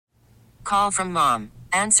Call from mom.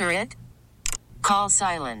 Answer it. Call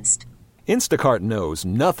silenced. Instacart knows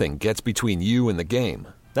nothing gets between you and the game.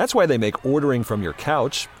 That's why they make ordering from your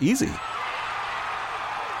couch easy.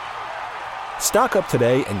 Stock up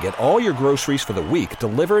today and get all your groceries for the week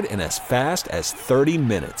delivered in as fast as 30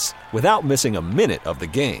 minutes without missing a minute of the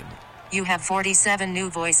game. You have 47 new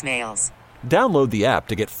voicemails. Download the app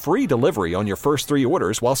to get free delivery on your first 3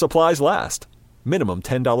 orders while supplies last. Minimum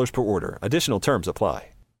 $10 per order. Additional terms apply.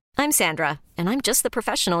 I'm Sandra, and I'm just the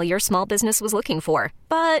professional your small business was looking for.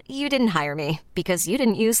 But you didn't hire me because you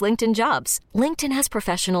didn't use LinkedIn Jobs. LinkedIn has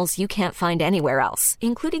professionals you can't find anywhere else,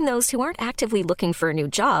 including those who aren't actively looking for a new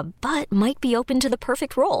job, but might be open to the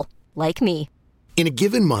perfect role, like me. In a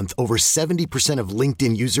given month, over 70% of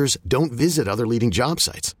LinkedIn users don't visit other leading job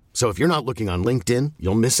sites. So if you're not looking on LinkedIn,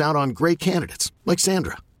 you'll miss out on great candidates like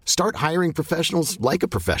Sandra. Start hiring professionals like a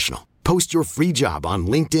professional. Post your free job on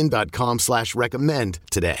linkedin.com/recommend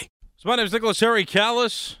today. So my name is Nicholas Harry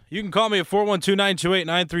Callas. You can call me at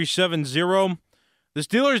 412-928-9370. The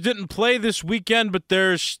Steelers didn't play this weekend, but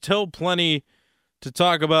there's still plenty to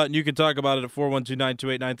talk about, and you can talk about it at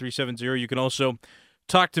 412-928-9370. You can also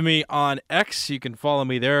talk to me on X. You can follow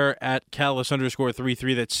me there at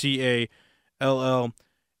Callas_33. That's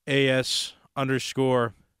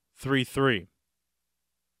CALLAS_33.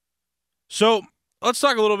 So let's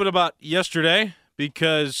talk a little bit about yesterday,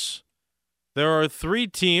 because there are 3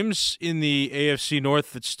 teams in the AFC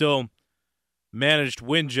North that still managed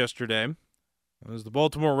wins yesterday. It was the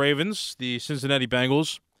Baltimore Ravens, the Cincinnati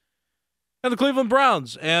Bengals, and the Cleveland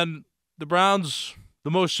Browns. And the Browns,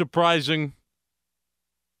 the most surprising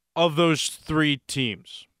of those 3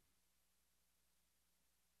 teams.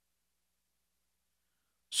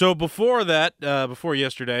 So before that, before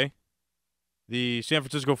yesterday, the San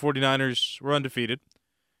Francisco 49ers were undefeated,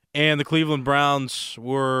 and the Cleveland Browns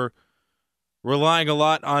were relying a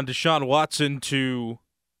lot on Deshaun Watson to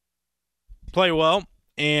play well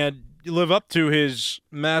and live up to his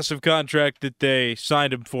massive contract that they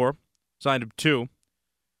signed him to.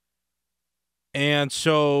 And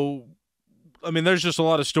so, I mean, there's just a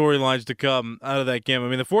lot of storylines to come out of that game. I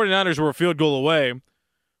mean, the 49ers were a field goal away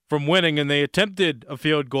from winning, and they attempted a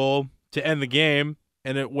field goal to end the game,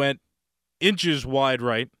 and it went inches wide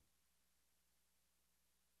right.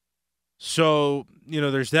 So,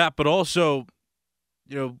 there's that, but also,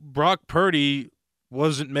 Brock Purdy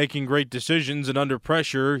wasn't making great decisions, and under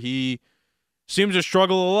pressure, he seems to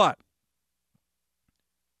struggle a lot.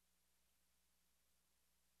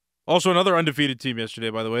 Also, another undefeated team yesterday,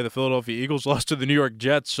 by the way, the Philadelphia Eagles lost to the New York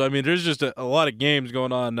Jets. So, I mean, there's just a lot of games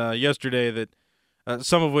going on yesterday that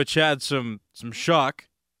some of which had some shock.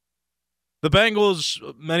 The Bengals,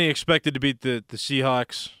 many expected to beat the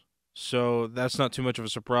Seahawks, so that's not too much of a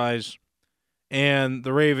surprise. And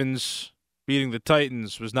the Ravens beating the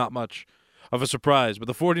Titans was not much of a surprise. But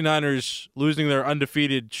the 49ers losing their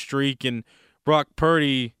undefeated streak and Brock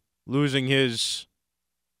Purdy losing his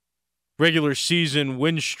regular season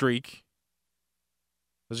win streak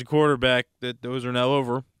as a quarterback, those are now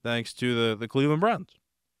over thanks to the Cleveland Browns.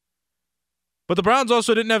 But the Browns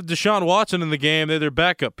also didn't have Deshaun Watson in the game. They had their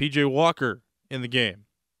backup, P.J. Walker, in the game.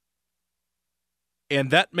 And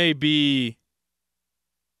that may be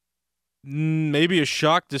maybe a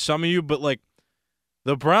shock to some of you, but,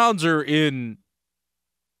 the Browns are in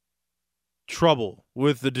trouble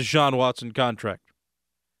with the Deshaun Watson contract.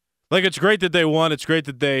 It's great that they won. It's great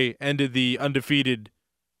that they ended the undefeated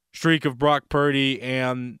streak of Brock Purdy,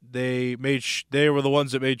 and they were the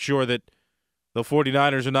ones that made sure that the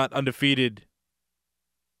 49ers are not undefeated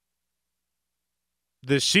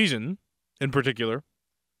this season in particular.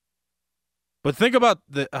 But think about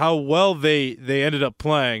how well they ended up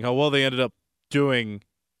playing, how well they ended up doing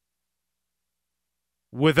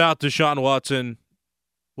without Deshaun Watson,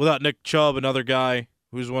 without Nick Chubb, another guy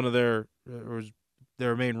who's one of their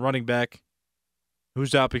main running back,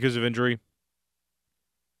 who's out because of injury.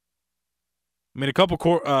 I mean, a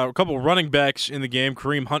couple running backs in the game,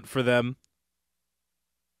 Kareem Hunt for them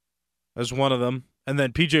as one of them, and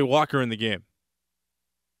then P.J. Walker in the game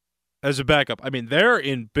as a backup. I mean, they're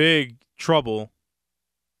in big trouble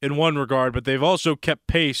in one regard, but they've also kept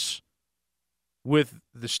pace with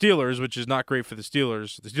the Steelers, which is not great for the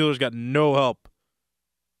Steelers. The Steelers got no help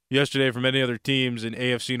yesterday from any other teams in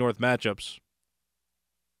AFC North matchups.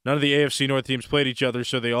 None of the AFC North teams played each other,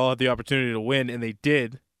 so they all had the opportunity to win, and they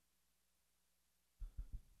did.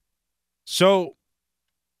 So,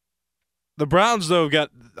 the Browns, though,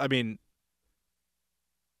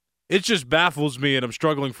 it just baffles me, and I'm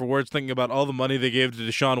struggling for words thinking about all the money they gave to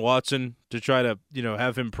Deshaun Watson to try to,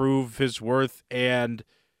 have him prove his worth, and,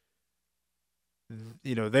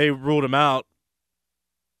 they ruled him out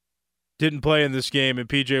didn't play in this game, and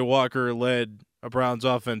P.J. Walker led a Browns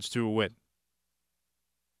offense to a win.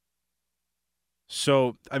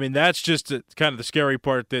 So, I mean, that's just kind of the scary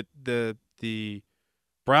part, that the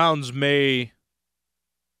Browns may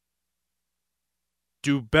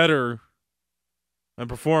do better and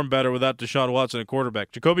perform better without Deshaun Watson at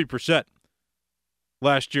quarterback. Jacoby Brissett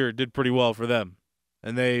last year did pretty well for them,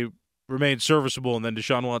 and they remained serviceable, and then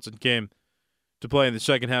Deshaun Watson came to play in the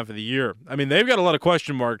second half of the year. I mean, they've got a lot of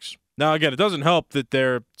question marks. Now, again, it doesn't help that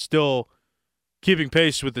they're still keeping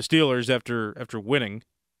pace with the Steelers after winning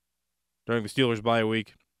during the Steelers' bye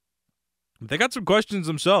week. They got some questions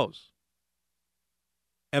themselves.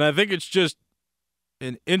 And I think it's just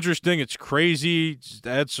it's crazy, just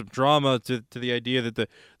adds some drama to the idea that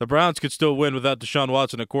the Browns could still win without Deshaun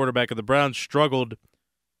Watson at quarterback, and the Browns struggled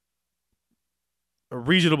a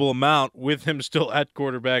reasonable amount with him still at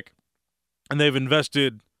quarterback, and they've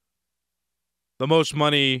invested the most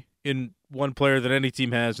money in one player that any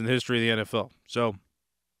team has in the history of the NFL. So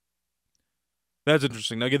that's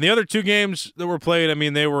interesting. Now, again, the other two games that were played, I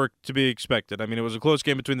mean, they were to be expected. I mean, it was a close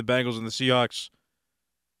game between the Bengals and the Seahawks.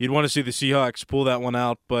 You'd want to see the Seahawks pull that one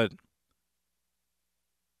out, but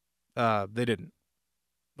they didn't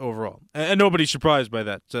overall. And nobody's surprised by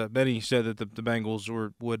that. Many said that the Bengals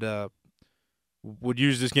would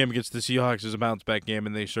use this game against the Seahawks as a bounce-back game,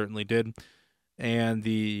 and they certainly did. And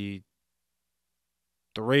the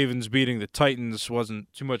Ravens beating the Titans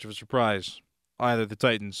wasn't too much of a surprise either. The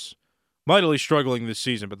Titans mightily struggling this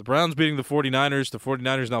season, but the Browns beating the 49ers. The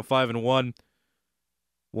 49ers now 5-1.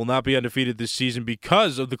 Will not be undefeated this season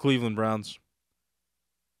because of the Cleveland Browns.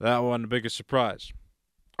 That one, the biggest surprise.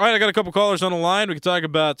 All right, I got a couple callers on the line. We can talk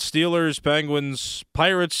about Steelers, Penguins,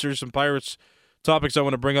 Pirates. There's some Pirates topics I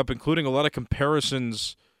want to bring up, including a lot of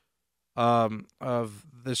comparisons of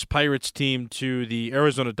this Pirates team to the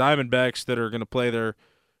Arizona Diamondbacks that are going to play their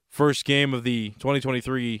first game of the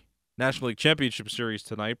 2023 National League Championship Series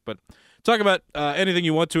tonight. But talk about anything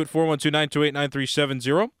you want to at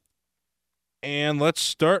 412-928-9370. And let's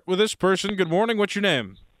start with this person. Good morning. What's your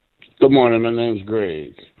name? Good morning. My name's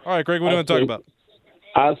Greg. All right, Greg, what do you want to talk about?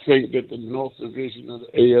 I think that the North Division of the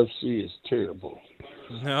AFC is terrible.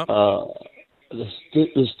 Yeah. The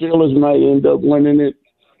Steelers might end up winning it,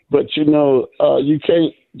 but, you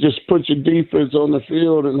can't just put your defense on the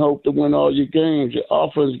field and hope to win all your games. Your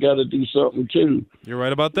offense got to do something, too. You're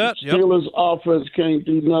right about that. Yep. Steelers' offense can't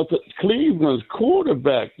do nothing. Cleveland's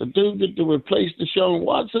quarterback, the dude that replaced Deshaun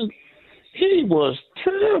Watson, he was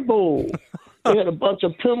terrible. They had a bunch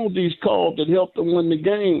of penalties called that helped them win the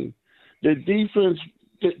game. The defense,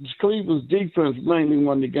 Cleveland's defense mainly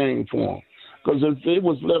won the game for them. Because if it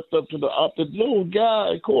was left up to the little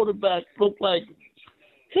guy, quarterback, looked like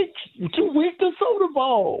he's too weak to throw the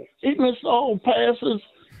ball. He missed all passes.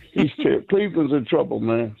 Cleveland's in trouble,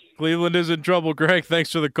 man. Cleveland is in trouble, Greg.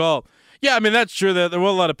 Thanks for the call. Yeah, I mean, that's true. There were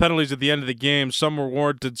a lot of penalties at the end of the game. Some were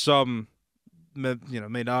warranted, some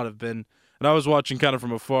may not have been. And I was watching kind of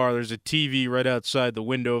from afar. There's a TV right outside the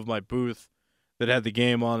window of my booth that had the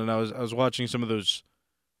game on, and I was watching some of those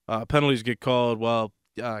penalties get called while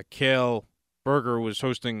Kale Berger was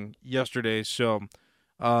hosting yesterday. So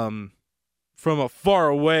from a far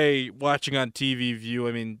away, watching on TV view,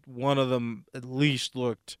 I mean, one of them at least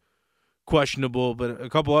looked questionable, but a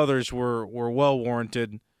couple others were well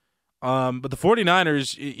warranted. But the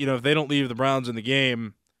 49ers, if they don't leave the Browns in the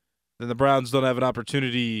game, then the Browns don't have an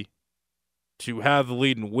opportunity to have the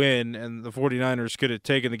lead and win, and the 49ers could have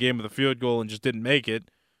taken the game with a field goal and just didn't make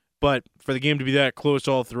it. But for the game to be that close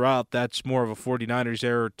all throughout, that's more of a 49ers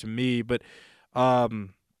error to me. But, all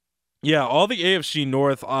the AFC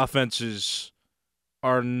North offenses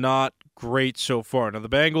are not great so far. Now, the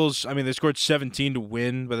Bengals, I mean, they scored 17 to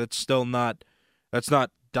win, but that's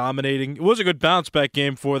not dominating. It was a good bounce-back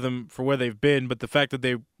game for them for where they've been, but the fact that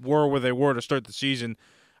they were where they were to start the season,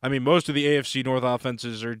 I mean, most of the AFC North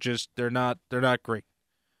offenses are just they're not great.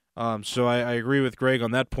 So I agree with Greg on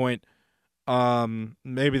that point.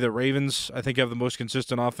 Maybe the Ravens, I think, have the most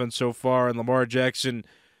consistent offense so far, and Lamar Jackson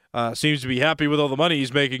seems to be happy with all the money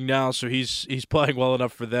he's making now, so he's playing well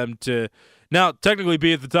enough for them to now technically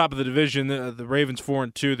be at the top of the division. The Ravens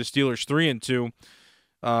 4-2, the Steelers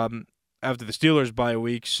 3-2 after the Steelers bye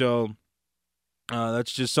week. So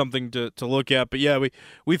that's just something to look at. But, yeah,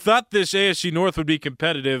 we thought this AFC North would be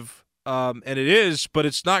competitive, and it is, but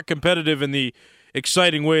it's not competitive in the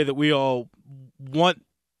exciting way that we all want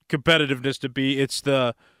competitiveness to be. It's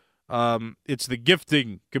the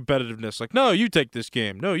gifting competitiveness. Like, no, you take this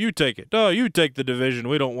game. No, you take it. No, you take the division.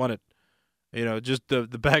 We don't want it. Just the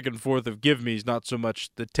back and forth of give me's, not so much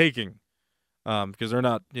the taking, because they're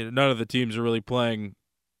not. None of the teams are really playing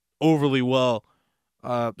overly well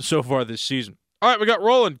so far this season. All right, we got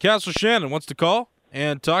Roland. Castle Shannon wants to call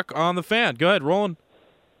and talk on the Fan. Go ahead, Roland.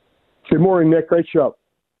 Good morning, Nick. Great show.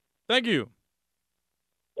 Thank you.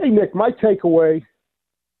 Hey, Nick, my takeaway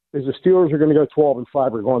is the Steelers are going to go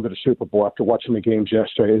 12-5. We're going to the Super Bowl after watching the games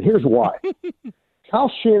yesterday, and here's why.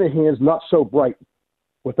 Kyle Shanahan's not so bright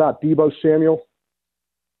without Deebo Samuel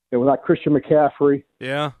and without Christian McCaffrey.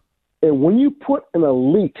 Yeah. And when you put an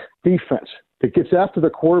elite defense that gets after the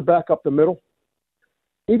quarterback up the middle,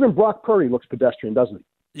 even Brock Purdy looks pedestrian, doesn't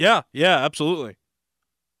he? Yeah, absolutely.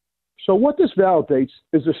 So what this validates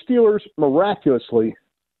is the Steelers miraculously,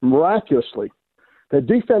 their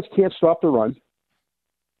defense can't stop the run,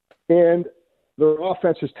 and their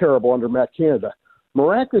offense is terrible under Matt Canada.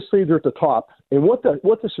 Miraculously, they're at the top. And what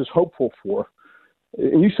this is hopeful for,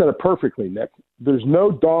 and you said it perfectly, Nick, there's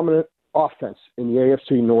no dominant offense in the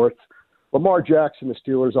AFC North. Lamar Jackson, the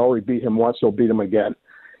Steelers already beat him once. They'll beat him again.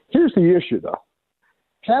 Here's the issue, though.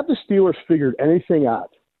 Have the Steelers figured anything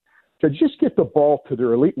out to just get the ball to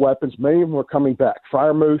their elite weapons? Many of them are coming back.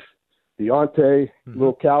 Freiermuth, Deontay,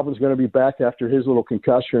 little Calvin's going to be back after his little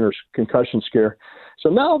concussion scare. So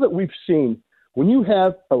now that we've seen, when you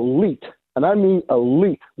have elite, and I mean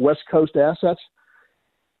elite West Coast assets,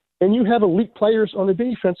 and you have elite players on the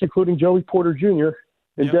defense, including Joey Porter Jr.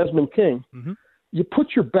 and Desmond King, you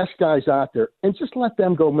put your best guys out there and just let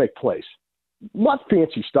them go make plays. Not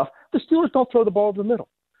fancy stuff. The Steelers don't throw the ball to the middle.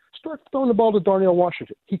 Start throwing the ball to Darnell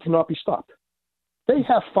Washington. He cannot be stopped. They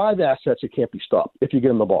have 5 assets that can't be stopped if you get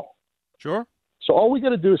them the ball. Sure. So all we got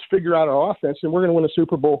to do is figure out our offense, and we're going to win a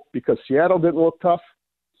Super Bowl because Seattle didn't look tough.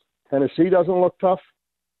 Tennessee doesn't look tough.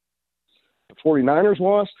 The 49ers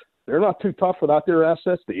lost. They're not too tough without their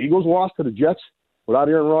assets. The Eagles lost to the Jets without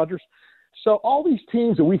Aaron Rodgers. So all these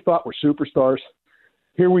teams that we thought were superstars,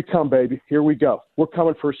 here we come, baby. Here we go. We're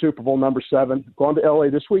coming for a Super Bowl number 7. Going to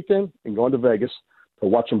L.A. this weekend and going to Vegas to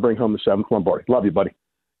watch them bring home the 7th Lombardi. Love you, buddy.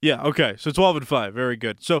 Yeah, okay. So 12-5. Very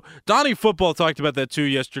good. So Donnie Football talked about that too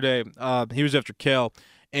yesterday. He was after Cal,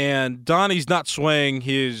 and Donnie's not swaying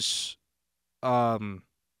his prediction,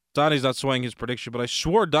 but I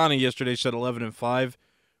swore Donnie yesterday said 11-5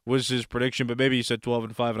 was his prediction, but maybe he said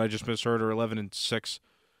 12-5 and I just misheard, or 11-6.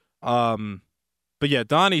 But yeah,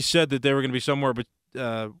 Donnie said that they were going to be somewhere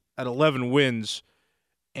at 11 wins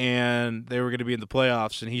and they were going to be in the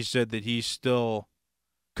playoffs, and he said that he's still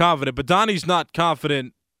confident. But Donnie's not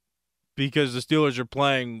confident because the Steelers are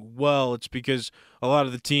playing well. It's because a lot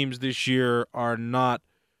of the teams this year are not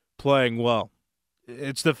playing well.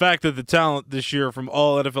 It's the fact that the talent this year from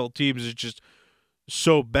all NFL teams is just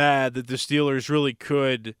so bad that the Steelers really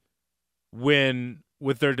could win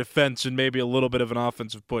with their defense and maybe a little bit of an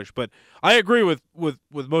offensive push. But I agree with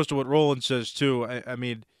most of what Roland says too. I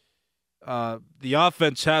mean, the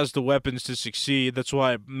offense has the weapons to succeed. That's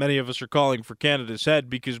why many of us are calling for Canada's head,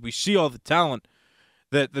 because we see all the talent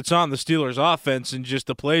that's on the Steelers' offense, and just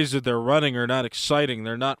the plays that they're running are not exciting.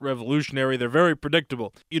 They're not revolutionary. They're very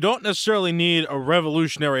predictable. You don't necessarily need a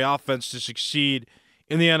revolutionary offense to succeed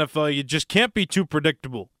in the NFL. You just can't be too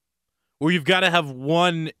predictable, where you've got to have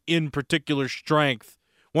one in particular strength,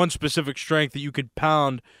 one specific strength that you could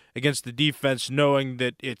pound against the defense knowing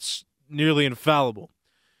that it's nearly infallible.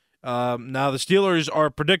 Now, the Steelers are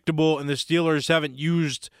predictable, and the Steelers haven't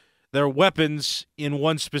used their weapons in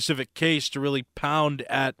one specific case to really pound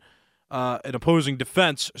at an opposing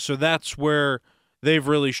defense, so that's where they've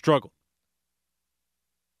really struggled.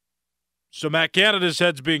 So Matt Canada's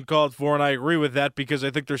head's being called for, and I agree with that, because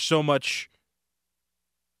I think there's so much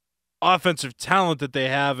offensive talent that they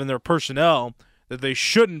have in their personnel that they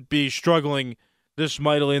shouldn't be struggling this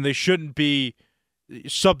mightily, and they shouldn't be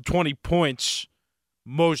sub 20 points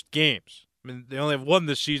most games. I mean, they only have one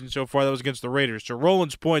this season so far. That was against the Raiders. So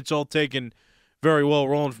Roland's points all taken very well.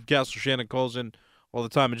 Roland from Castle Shannon calls in all the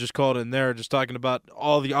time and just called in there, just talking about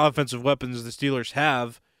all the offensive weapons the Steelers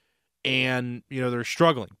have, and, you know, they're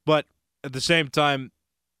struggling. But at the same time,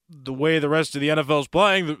 the way the rest of the NFL is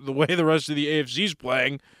playing, the way the rest of the AFC is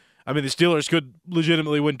playing, I mean, the Steelers could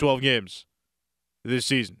legitimately win 12 games this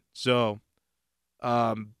season. So,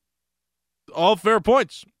 all fair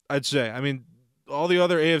points, I'd say. I mean, all the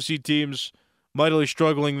other AFC teams mightily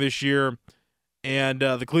struggling this year, and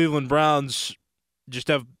the Cleveland Browns just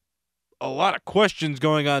have a lot of questions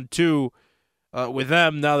going on, too, with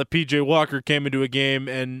them now that P.J. Walker came into a game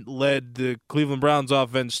and led the Cleveland Browns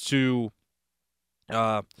offense to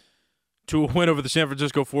a win over the San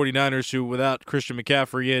Francisco 49ers, who, without Christian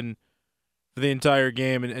McCaffrey in for the entire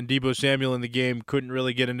game and Deebo Samuel in the game, couldn't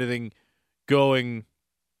really get anything going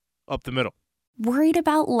up the middle. Worried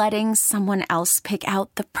about letting someone else pick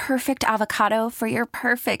out the perfect avocado for your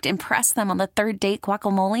perfect impress them on the third date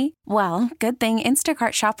guacamole? Well, good thing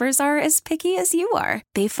Instacart shoppers are as picky as you are.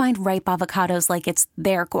 They find ripe avocados like it's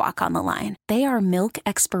their guac on the line. They are milk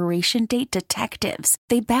expiration date detectives.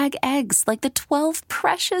 They bag eggs like the 12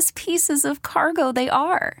 precious pieces of cargo they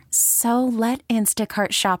are. So let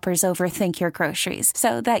Instacart shoppers overthink your groceries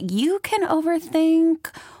so that you can overthink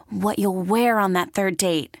what you'll wear on that third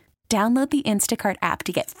date. Download the Instacart app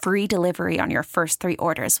to get free delivery on your first 3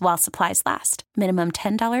 orders while supplies last. Minimum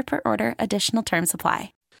 $10 per order. Additional terms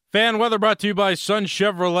apply. Fan weather brought to you by Sun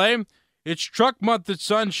Chevrolet. It's truck month at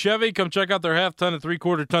Sun Chevy. Come check out their half-ton and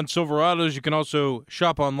three-quarter-ton Silverados. You can also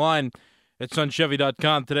shop online at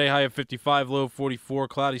sunchevy.com. Today, high of 55, low of 44.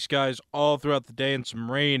 Cloudy skies all throughout the day and some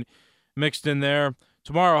rain mixed in there.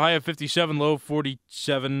 Tomorrow, high of 57, low of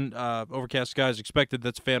 47. Overcast skies expected.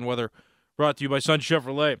 That's fan weather brought to you by Sun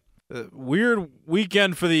Chevrolet. Weird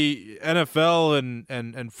weekend for the NFL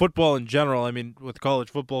and football in general. I mean, with college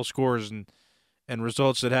football scores and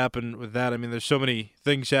results that happen with that. I mean, there's so many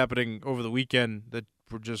things happening over the weekend that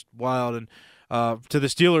were just wild. And to the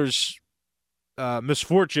Steelers'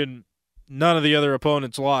 misfortune, none of the other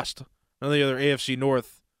opponents lost. None of the other AFC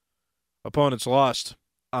North opponents lost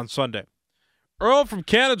on Sunday. Earl from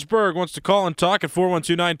Canonsburg wants to call and talk at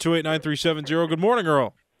 412-928-9370. Good morning,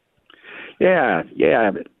 Earl. Yeah,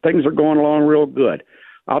 things are going along real good.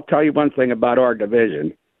 I'll tell you one thing about our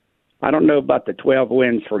division. I don't know about the 12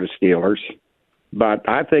 wins for the Steelers, but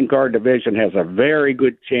I think our division has a very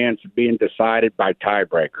good chance of being decided by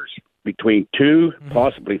tiebreakers between 2,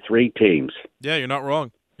 possibly 3 teams. Yeah, you're not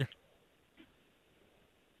wrong.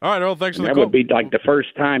 All right, Earl, thanks for the call. That would be like the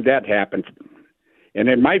first time that happened. And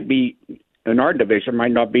it might be, in our division,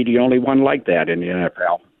 might not be the only one like that in the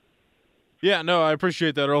NFL. Yeah, no, I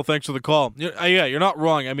appreciate that, Earl. Thanks for the call. Yeah, you're not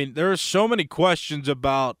wrong. I mean, there are so many questions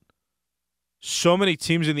about so many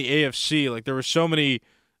teams in the AFC. Like, there were so many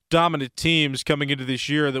dominant teams coming into this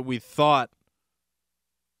year that we thought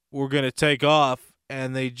were going to take off,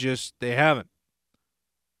 and they haven't.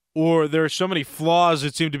 Or there are so many flaws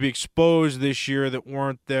that seem to be exposed this year that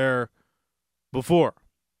weren't there before.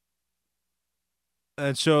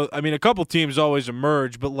 And so, I mean, a couple teams always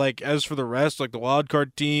emerge, but, like, as for the rest, like the wild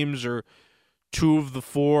card teams or 2 of the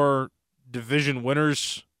 4 division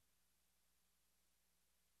winners,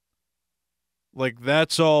 like,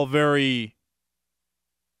 that's all very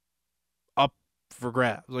up for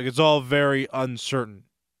grabs. Like, it's all very uncertain.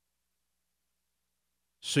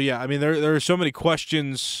 So, yeah, I mean, there are so many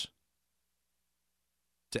questions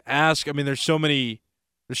to ask. I mean, there's so many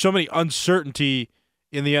uncertainty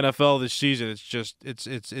in the NFL this season. It's just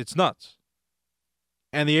it's nuts.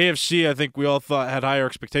 And the AFC, I think we all thought had higher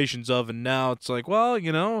expectations of, and now it's like, well,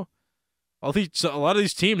 you know, a lot of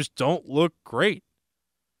these teams don't look great.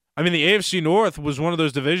 I mean, the AFC North was one of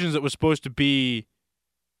those divisions that was supposed to be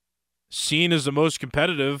seen as the most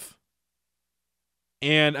competitive.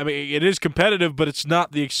 And, I mean, it is competitive, but it's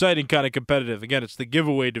not the exciting kind of competitive. Again, it's the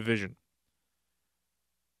giveaway division.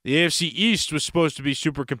 The AFC East was supposed to be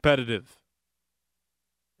super competitive.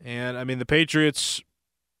 And, I mean, the Patriots,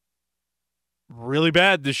 really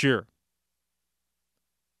bad this year.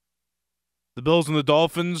 The Bills and the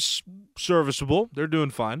Dolphins, serviceable. They're doing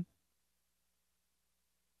fine.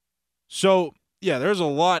 So, yeah, there's a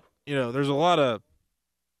lot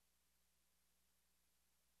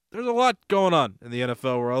going on in the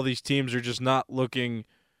NFL where all these teams are just not looking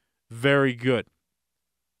very good.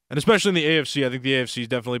 And especially in the AFC, I think the AFC has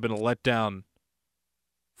definitely been a letdown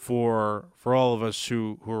for all of us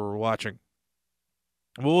who are watching.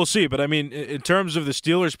 Well, we'll see. But, I mean, in terms of the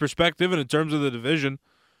Steelers' perspective and in terms of the division,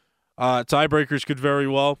 tiebreakers could very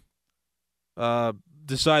well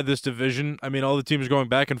decide this division. I mean, all the teams are going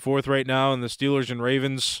back and forth right now, and the Steelers and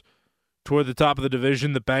Ravens toward the top of the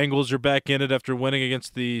division. The Bengals are back in it after winning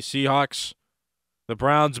against the Seahawks. The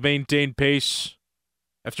Browns maintain pace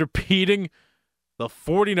after beating the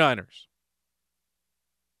 49ers.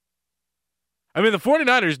 I mean, the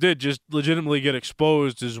 49ers did just legitimately get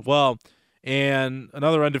exposed as well. And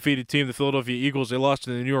another undefeated team, the Philadelphia Eagles, they lost to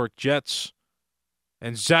the New York Jets.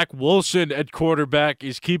 And Zach Wilson at quarterback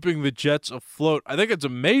is keeping the Jets afloat. I think it's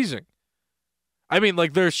amazing. I mean,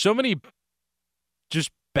 like, there's so many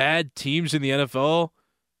just bad teams in the NFL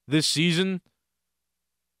this season,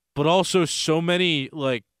 but also so many,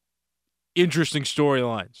 like, interesting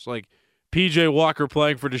storylines. Like, P.J. Walker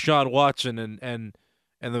playing for Deshaun Watson, and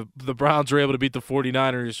the Browns were able to beat the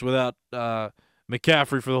 49ers without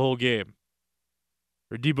McCaffrey for the whole game.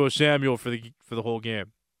 Or Deebo Samuel for the whole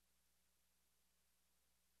game.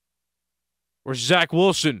 Or Zach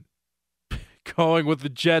Wilson going with the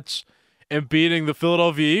Jets and beating the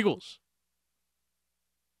Philadelphia Eagles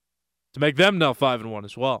to make them now 5-1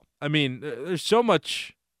 as well. I mean, there's so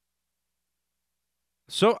much.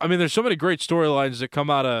 There's so many great storylines that come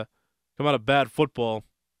out of bad football.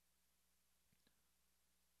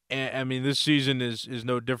 And I mean, this season is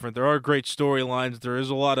no different. There are great storylines. There is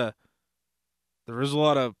a lot of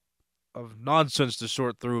nonsense to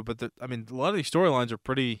sort through, but a lot of these storylines are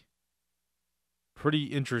pretty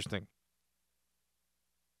interesting.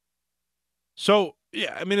 So,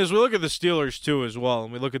 yeah, I mean, as we look at the Steelers, too, as well,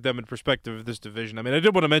 and we look at them in perspective of this division, I mean, I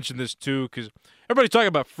did want to mention this, too, because everybody's talking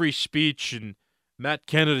about free speech and Matt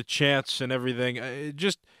Canada chants and everything.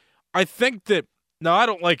 I think that, now, I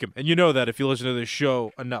don't like him, and you know that if you listen to this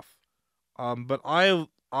show enough. But I'm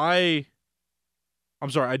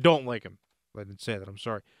sorry, I don't like him. I didn't say that, I'm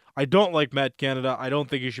sorry. I don't like Matt Canada. I don't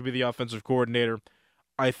think he should be the offensive coordinator.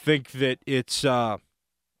 I think that it's not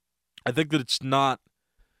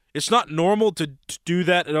normal to do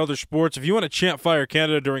that in other sports. If you want to chant Fire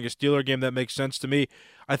Canada during a Steeler game, that makes sense to me.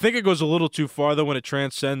 I think it goes a little too far, though, when it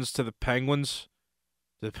transcends to the Penguins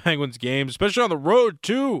games, especially on the road,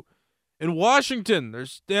 too. In Washington, they're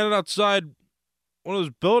standing outside one of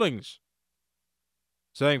those buildings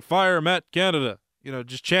saying, Fire Matt Canada,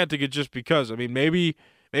 just chanting it just because. I mean, maybe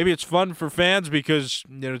it's fun for fans because,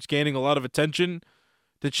 it's gaining a lot of attention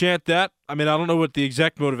to chant that. I mean, I don't know what the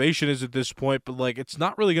exact motivation is at this point, but, it's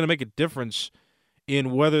not really going to make a difference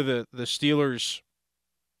in whether the Steelers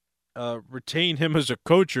retain him as a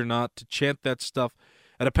coach or not to chant that stuff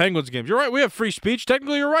at a Penguins game. You're right, we have free speech.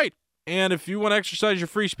 Technically, you're right. And if you want to exercise your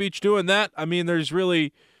free speech doing that, I mean, there's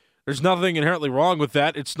nothing inherently wrong with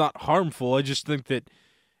that. It's not harmful. I just think that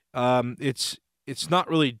it's not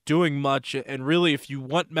really doing much. And really, if you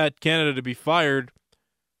want Matt Canada to be fired,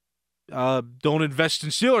 don't invest in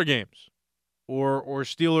Steeler games or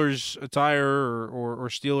Steelers attire or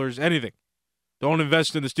Steelers anything. Don't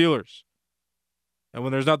invest in the Steelers. And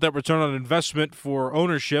when there's not that return on investment for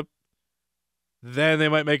ownership, then they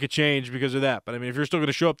might make a change because of that. But, I mean, if you're still going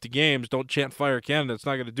to show up to games, don't chant Fire Canada. It's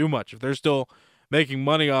not going to do much. If they're still making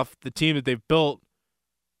money off the team that they've built,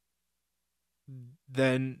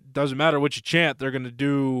 then it doesn't matter what you chant. They're going to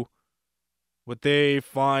do what they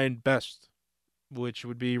find best, which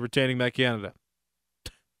would be retaining Matt Canada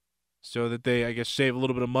so that they, I guess, save a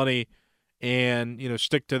little bit of money and,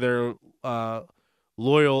 stick to their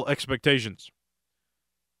loyal expectations.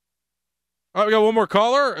 All right, we got one more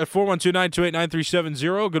caller at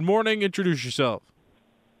 412-928-9370. Good morning. Introduce yourself.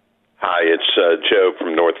 Hi, it's Joe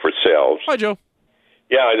from North for Sales. Hi, Joe.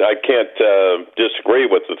 Yeah, I can't disagree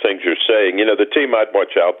with the things you're saying. The team I'd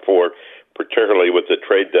watch out for, particularly with the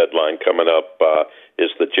trade deadline coming up,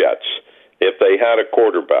 is the Jets. If they had a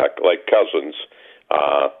quarterback like Cousins,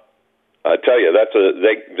 I tell you,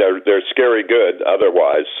 they're scary good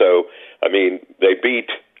otherwise. So, I mean, they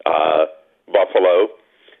beat Buffalo.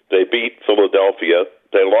 They beat Philadelphia.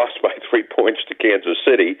 They lost by 3 points to Kansas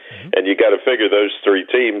City, and you got to figure those three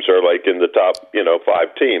teams are in the top,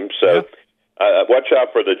 5 teams. So watch out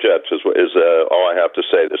for the Jets is all I have to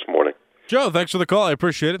say this morning. Joe, thanks for the call. I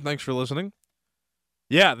appreciate it. Thanks for listening.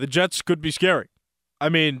 Yeah, the Jets could be scary. I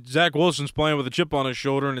mean, Zach Wilson's playing with a chip on his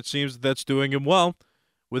shoulder, and it seems that's doing him well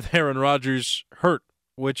with Aaron Rodgers hurt,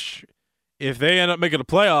 which, if they end up making the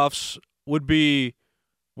playoffs, would be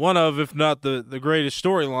one of, if not the greatest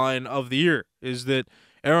storyline of the year, is that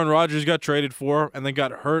Aaron Rodgers got traded for and then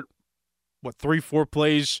got hurt, 3-4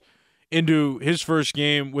 plays into his first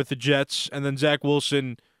game with the Jets, and then Zach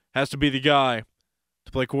Wilson has to be the guy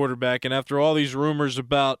to play quarterback. And after all these rumors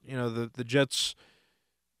about, the Jets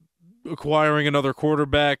acquiring another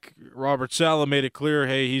quarterback, Robert Saleh made it clear,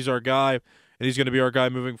 hey, he's our guy, and he's going to be our guy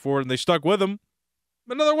moving forward. And they stuck with him.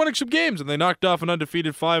 And now they're winning some games, and they knocked off an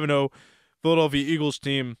undefeated 5-0 Philadelphia Eagles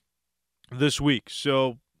team this week.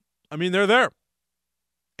 So, I mean, they're there.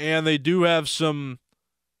 And they do have some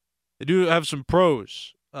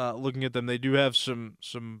pros. Looking at them, they do have some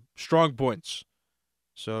strong points.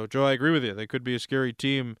 So, Joe, I agree with you. They could be a scary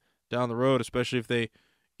team down the road, especially if they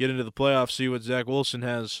get into the playoffs, see what Zach Wilson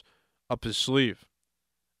has up his sleeve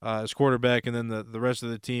as quarterback, and then the rest of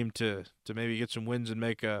the team to maybe get some wins and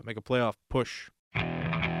make a playoff push.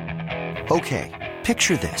 Okay,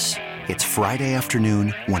 picture this. It's Friday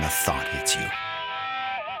afternoon when a thought hits you.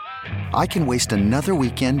 I can waste another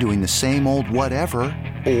weekend doing the same old whatever,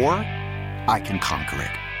 or I can conquer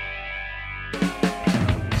it.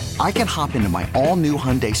 I can hop into my all-new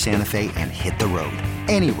Hyundai Santa Fe and hit the road.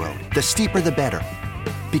 Any road. The steeper, the better.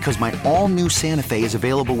 Because my all-new Santa Fe is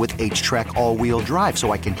available with H-Track all-wheel drive,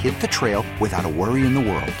 so I can hit the trail without a worry in the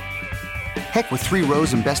world. Heck, with 3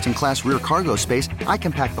 rows and best-in-class rear cargo space, I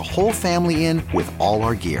can pack the whole family in with all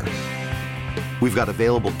our gear. We've got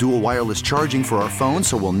available dual wireless charging for our phones,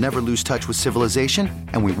 so we'll never lose touch with civilization,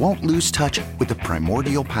 and we won't lose touch with the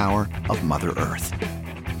primordial power of Mother Earth.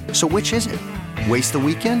 So which is it? Waste the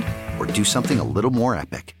weekend or do something a little more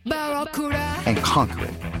epic? And conquer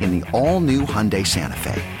it in the all-new Hyundai Santa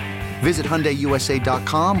Fe. Visit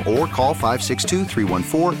HyundaiUSA.com or call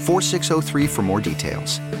 562-314-4603 for more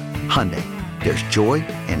details. Hyundai, there's joy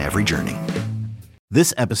in every journey.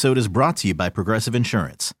 This episode is brought to you by Progressive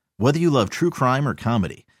Insurance. Whether you love true crime or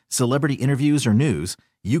comedy, celebrity interviews or news,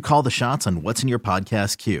 you call the shots on what's in your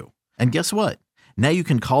podcast queue. And guess what? Now you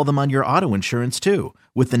can call them on your auto insurance too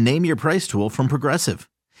with the Name Your Price tool from Progressive.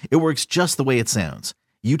 It works just the way it sounds.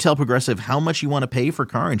 You tell Progressive how much you want to pay for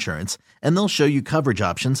car insurance, and they'll show you coverage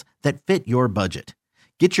options that fit your budget.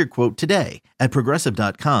 Get your quote today at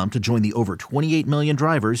Progressive.com to join the over 28 million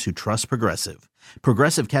drivers who trust Progressive.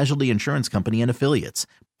 Progressive Casualty Insurance Company and Affiliates.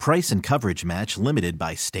 Price and coverage match limited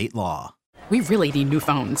by state law. We really need new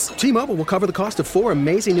phones. T-Mobile will cover the cost of 4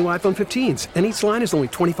 amazing new iPhone 15s, and each line is only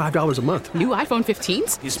 $25 a month. New iPhone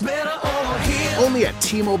 15s? It's better over here. Only at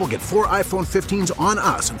T-Mobile, get 4 iPhone 15s on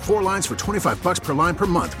us and 4 lines for $25 per line per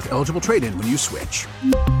month with eligible trade-in when you switch.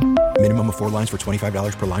 Minimum of 4 lines for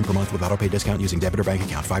 $25 per line per month with autopay discount using debit or bank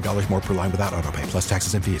account. $5 more per line without autopay, plus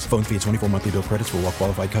taxes and fees. Phone fee at 24 monthly bill credits for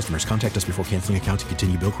well-qualified customers. Contact us before canceling account to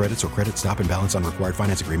continue bill credits or credit stop and balance on required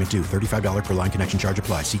finance agreement due. $35 per line connection charge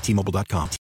applies. See T-Mobile.com.